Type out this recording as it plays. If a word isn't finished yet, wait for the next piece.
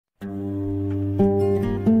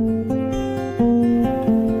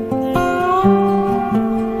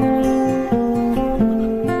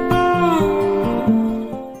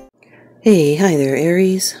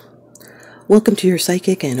Welcome to your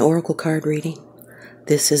psychic and oracle card reading.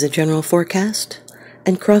 This is a general forecast,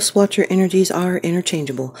 and cross-watcher energies are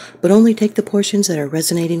interchangeable, but only take the portions that are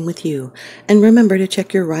resonating with you. And remember to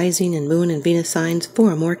check your rising and moon and Venus signs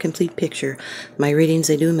for a more complete picture. My readings,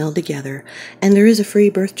 they do meld together, and there is a free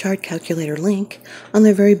birth chart calculator link on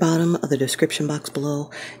the very bottom of the description box below,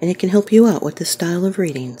 and it can help you out with this style of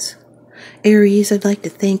readings. Aries, I'd like to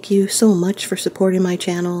thank you so much for supporting my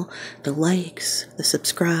channel, the likes, the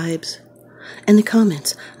subscribes, and the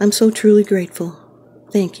comments. I'm so truly grateful.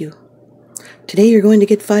 Thank you. Today you're going to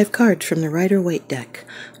get 5 cards from the Rider-Waite deck,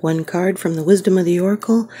 1 card from the Wisdom of the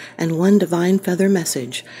Oracle, and 1 Divine Feather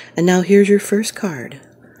message. And now here's your first card.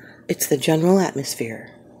 It's the general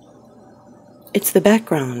atmosphere. It's the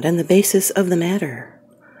background and the basis of the matter.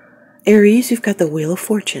 Aries, you've got the Wheel of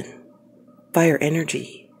Fortune, fire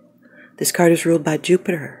energy. This card is ruled by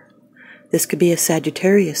Jupiter. This could be a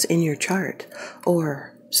Sagittarius in your chart, or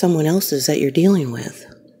someone else's that you're dealing with.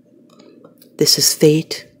 This is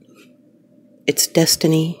fate. It's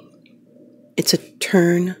destiny. It's a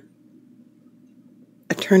turn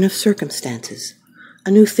of circumstances,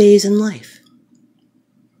 a new phase in life.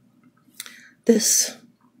 This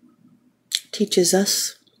teaches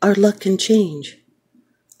us our luck can change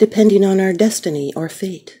depending on our destiny or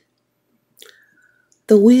fate.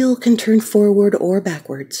 The wheel can turn forward or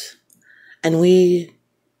backwards, and when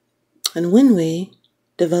we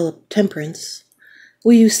develop temperance,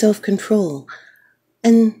 we use self-control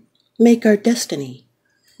and make our destiny,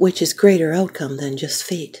 which is greater outcome than just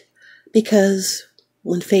fate. Because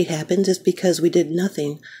when fate happens, it's because we did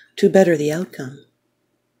nothing to better the outcome.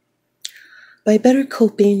 By better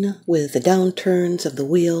coping with the downturns of the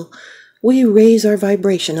wheel, we raise our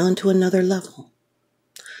vibration onto another level.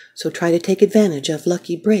 So try to take advantage of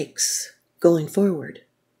lucky breaks going forward.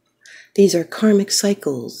 These are karmic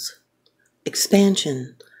cycles,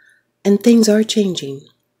 expansion, and things are changing.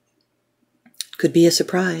 Could be a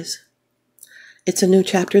surprise. It's a new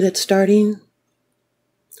chapter that's starting.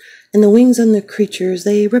 And the wings on the creatures,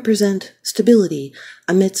 they represent stability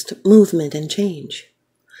amidst movement and change.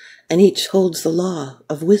 And each holds the law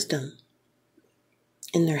of wisdom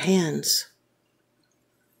in their hands.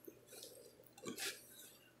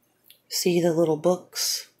 See the little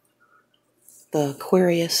books? The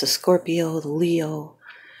Aquarius, the Scorpio, the Leo,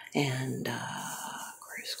 and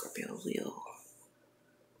Aquarius, Scorpio, Leo,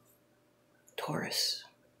 Taurus.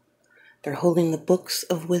 They're holding the books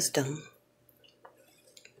of wisdom.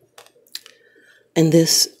 And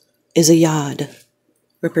this is a yod,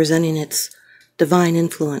 representing its divine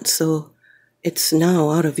influence, so it's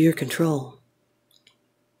now out of your control.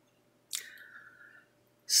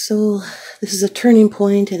 So this is a turning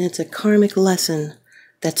point, and it's a karmic lesson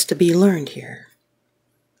that's to be learned here.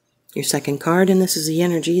 Your second card, and this is the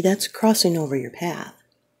energy that's crossing over your path.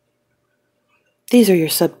 These are your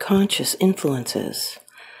subconscious influences.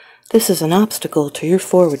 This is an obstacle to your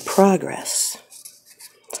forward progress.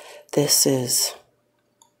 This is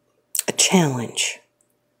a challenge.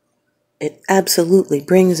 It absolutely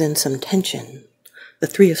brings in some tension. The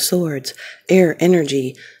 3 of Swords, air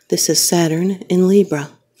energy. This is Saturn in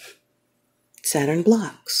Libra. Saturn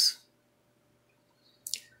blocks.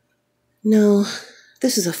 No,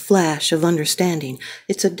 this is a flash of understanding.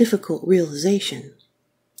 It's a difficult realization.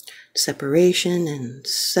 Separation and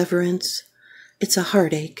severance. It's a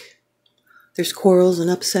heartache. There's quarrels and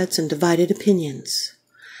upsets and divided opinions.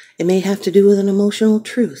 It may have to do with an emotional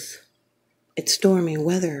truth. It's stormy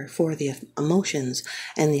weather for the emotions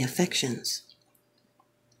and the affections.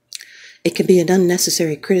 It can be an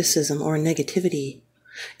unnecessary criticism or negativity.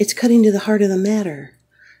 It's cutting to the heart of the matter.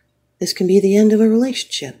 This can be the end of a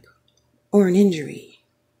relationship or an injury,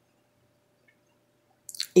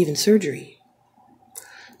 even surgery.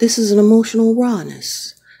 This is an emotional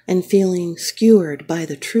rawness and feeling skewered by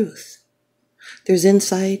the truth. There's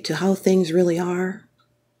insight to how things really are.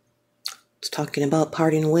 It's talking about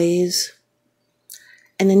parting ways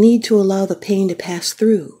and a need to allow the pain to pass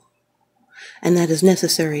through, and that is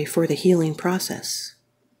necessary for the healing process.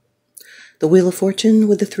 The Wheel of Fortune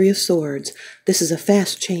with the 3 of Swords. This is a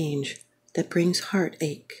fast change that brings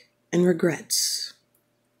heartache and regrets.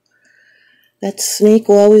 That snake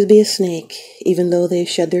will always be a snake, even though they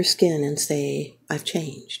shed their skin and say, I've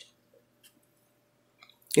changed.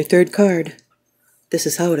 Your third card, this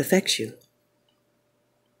is how it affects you.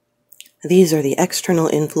 These are the external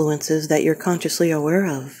influences that you're consciously aware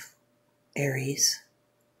of, Aries.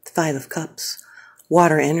 The 5 of Cups,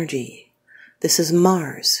 water energy. This is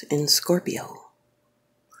Mars in Scorpio.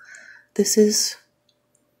 This is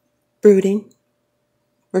brooding,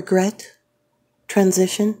 regret,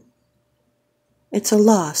 transition. It's a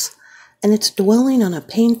loss and it's dwelling on a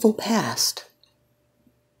painful past.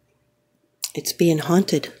 It's being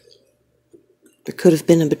haunted. There could have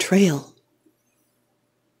been a betrayal.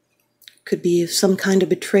 Could be some kind of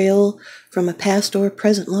betrayal from a past or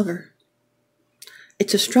present lover.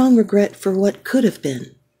 It's a strong regret for what could have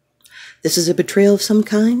been. This is a betrayal of some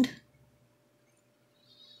kind.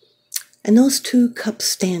 And those two cups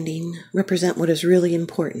standing represent what is really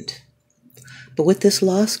important. But with this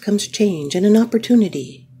loss comes change and an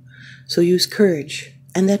opportunity. So use courage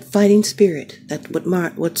and that fighting spirit, that's what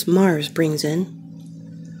Mars brings in.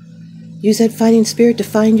 Use that fighting spirit to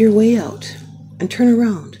find your way out and turn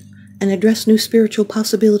around and address new spiritual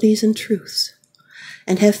possibilities and truths.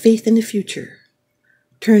 And have faith in the future.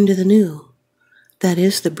 Turn to the new. That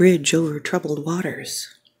is the bridge over troubled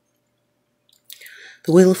waters.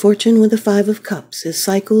 The Wheel of Fortune with the Five of Cups is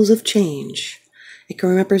cycles of change. It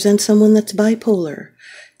can represent someone that's bipolar.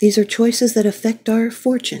 These are choices that affect our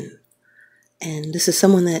fortune. And this is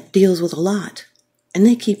someone that deals with a lot, and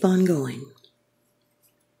they keep on going.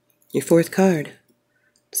 Your fourth card.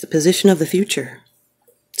 It's the position of the future.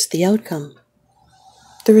 It's the outcome,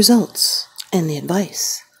 the results, and the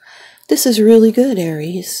advice. This is really good,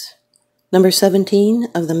 Aries. Number 17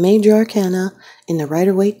 of the Major Arcana in the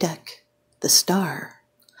Rider-Waite deck. The Star.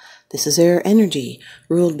 This is air energy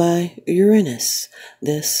ruled by Uranus.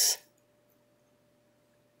 This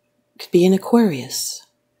could be in Aquarius.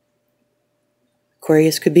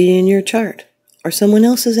 Aquarius could be in your chart or someone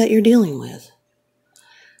else's that you're dealing with.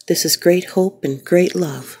 This is great hope and great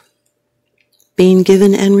love being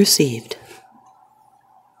given and received.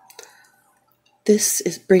 This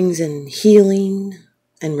brings in healing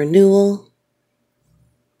and renewal.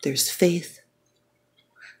 There's faith.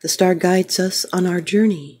 The star guides us on our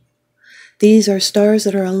journey. These are stars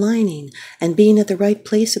that are aligning and being at the right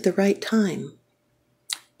place at the right time.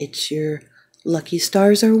 It's your lucky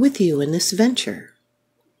stars are with you in this venture.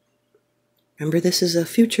 Remember, this is a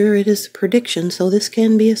future, it is a prediction, so this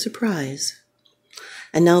can be a surprise.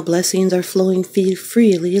 And now blessings are flowing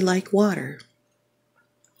freely like water.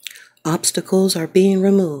 Obstacles are being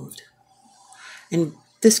removed. And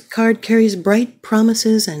this card carries bright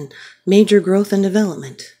promises and major growth and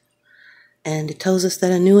development. And it tells us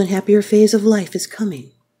that a new and happier phase of life is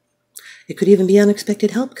coming. It could even be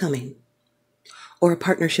unexpected help coming. Or a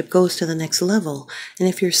partnership goes to the next level. And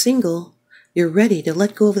if you're single, you're ready to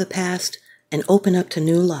let go of the past and open up to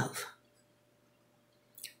new love.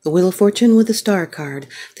 The Wheel of Fortune with the Star card.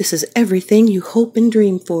 This is everything you hope and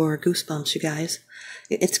dream for. Goosebumps, you guys.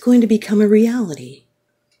 It's going to become a reality.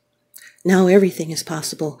 Now everything is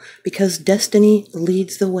possible because destiny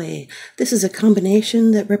leads the way. This is a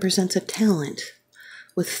combination that represents a talent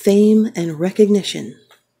with fame and recognition.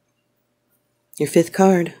 Your fifth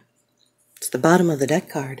card. It's the bottom of the deck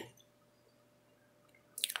card.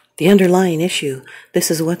 The underlying issue.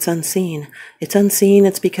 This is what's unseen. It's unseen.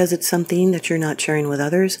 It's because it's something that you're not sharing with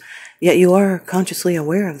others, yet you are consciously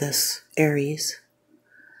aware of this, Aries.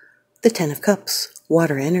 The Ten of Cups.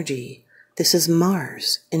 Water energy. This is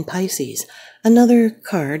Mars in Pisces, another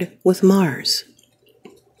card with Mars.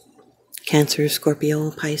 Cancer, Scorpio,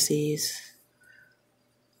 Pisces.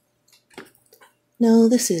 No,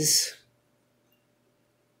 this is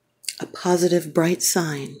a positive, bright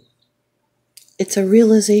sign. It's a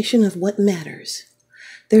realization of what matters.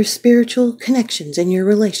 There's spiritual connections in your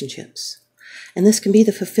relationships, and this can be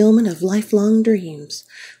the fulfillment of lifelong dreams.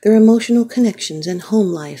 There are emotional connections and home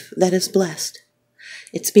life that is blessed.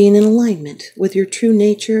 It's being in alignment with your true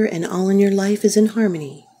nature, and all in your life is in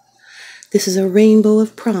harmony. This is a rainbow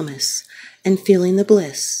of promise and feeling the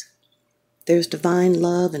bliss. There's divine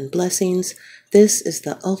love and blessings. This is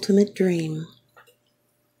the ultimate dream.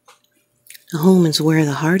 A home is where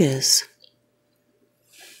the heart is.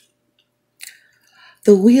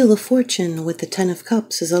 The Wheel of Fortune with the Ten of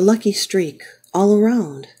Cups is a lucky streak all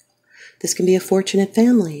around. This can be a fortunate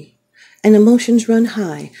family. And emotions run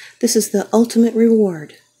high. This is the ultimate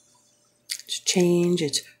reward. It's change,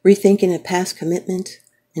 it's rethinking a past commitment,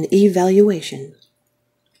 and evaluation.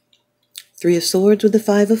 Three of Swords with the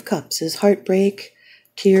Five of Cups is heartbreak,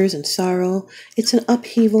 tears, and sorrow. It's an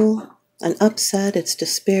upheaval, an upset, it's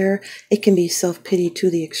despair. It can be self-pity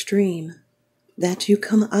to the extreme. That you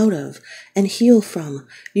come out of and heal from.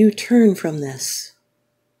 You turn from this.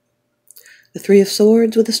 The Three of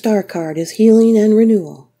Swords with the Star card is healing and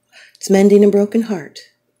renewal. It's mending a broken heart.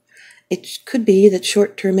 It could be that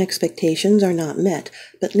short-term expectations are not met,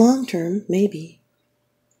 but long-term, maybe.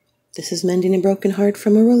 This is mending a broken heart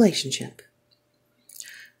from a relationship.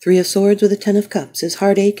 Three of Swords with the Ten of Cups is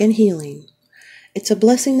heartache and healing. It's a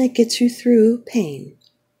blessing that gets you through pain.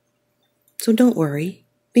 So don't worry.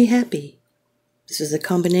 Be happy. This is a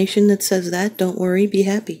combination that says that, don't worry, be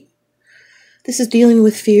happy. This is dealing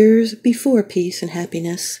with fears before peace and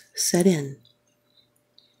happiness set in.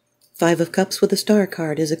 5 of Cups with a Star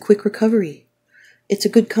card is a quick recovery. It's a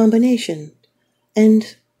good combination.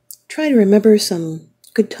 And try to remember some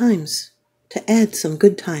good times, to add some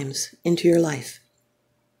good times into your life.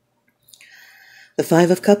 The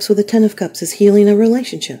 5 of Cups with the 10 of Cups is healing a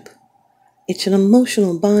relationship. It's an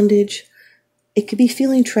emotional bondage. It could be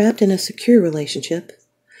feeling trapped in a secure relationship,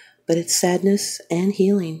 but it's sadness and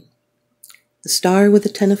healing. The Star with the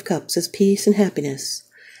 10 of Cups is peace and happiness.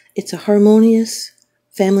 It's a harmonious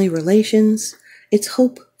family relations. It's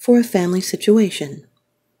hope for a family situation.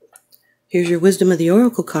 Here's your Wisdom of the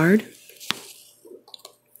Oracle card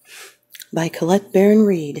by Colette Baron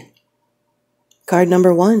Reed. Card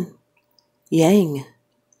number 1, Yang.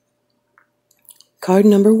 Card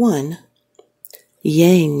number 1,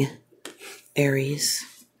 Yang, Aries.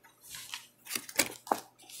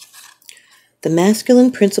 The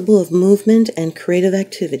masculine principle of movement and creative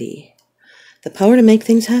activity. The power to make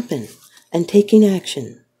things happen and taking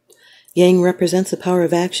action. Yang represents the power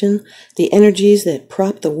of action, the energies that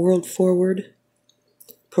prop the world forward,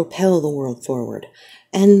 propel the world forward,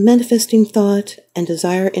 and manifesting thought and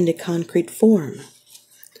desire into concrete form.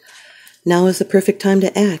 Now is the perfect time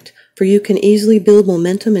to act, for you can easily build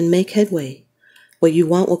momentum and make headway. What you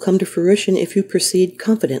want will come to fruition if you proceed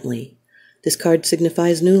confidently. This card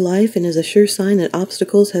signifies new life and is a sure sign that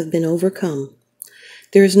obstacles have been overcome.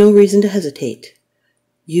 There is no reason to hesitate.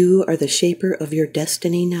 You are the shaper of your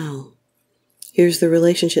destiny now. Here's the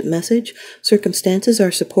relationship message. Circumstances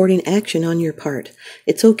are supporting action on your part.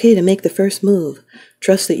 It's okay to make the first move.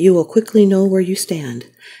 Trust that you will quickly know where you stand.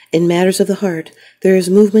 In matters of the heart, there is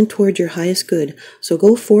movement toward your highest good, so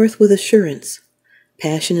go forth with assurance.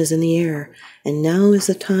 Passion is in the air, and now is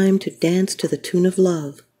the time to dance to the tune of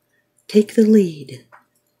love. Take the lead.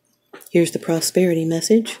 Here's the prosperity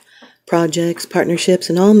message. Projects, partnerships,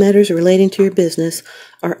 and all matters relating to your business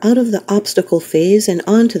are out of the obstacle phase and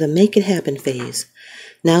on to the make it happen phase.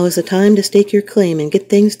 Now is the time to stake your claim and get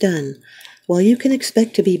things done. While you can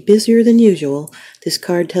expect to be busier than usual, this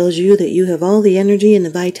card tells you that you have all the energy and the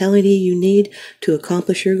vitality you need to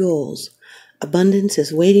accomplish your goals. Abundance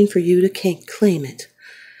is waiting for you to claim it.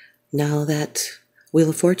 Now that Wheel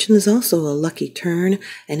of Fortune is also a lucky turn,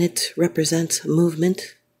 and it represents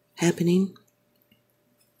movement happening.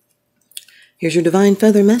 Here's your Divine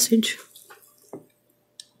Feather message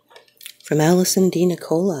from Allison D.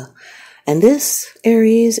 Nicola. And this,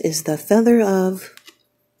 Aries, is the feather of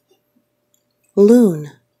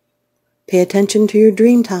Loon. Pay attention to your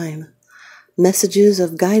dream time. Messages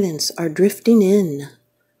of guidance are drifting in.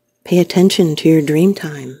 Pay attention to your dream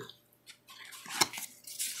time.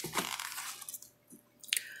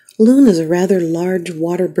 Loon is a rather large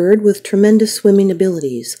water bird with tremendous swimming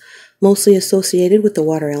abilities. Mostly associated with the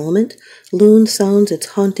water element, loon sounds its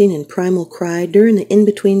haunting and primal cry during the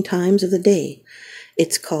in-between times of the day.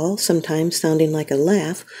 Its call, sometimes sounding like a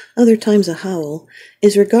laugh, other times a howl,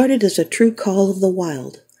 is regarded as a true call of the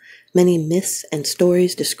wild. Many myths and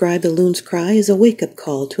stories describe the loon's cry as a wake-up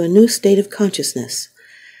call to a new state of consciousness.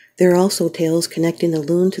 There are also tales connecting the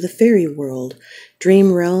loon to the fairy world,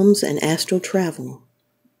 dream realms, and astral travel.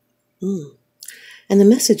 And the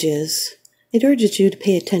message is, it urges you to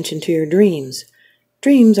pay attention to your dreams.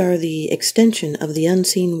 Dreams are the extension of the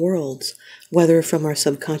unseen worlds, whether from our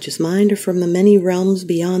subconscious mind or from the many realms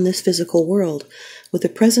beyond this physical world. With the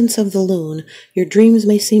presence of the loon, your dreams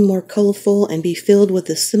may seem more colorful and be filled with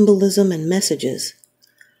the symbolism and messages.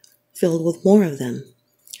 Filled with more of them.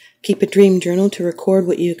 Keep a dream journal to record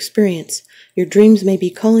what you experience. Your dreams may be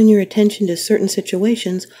calling your attention to certain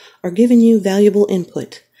situations or giving you valuable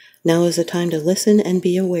input. Now is the time to listen and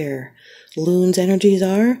be aware. Loon's energies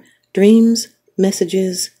are dreams,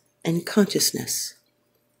 messages, and consciousness.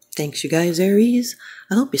 Thanks, you guys, Aries.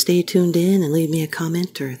 I hope you stay tuned in and leave me a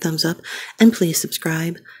comment or a thumbs up. And please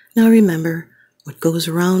subscribe. Now remember, what goes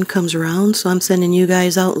around comes around, so I'm sending you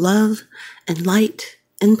guys out love and light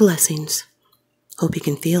and blessings. Hope you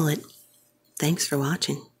can feel it. Thanks for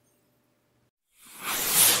watching.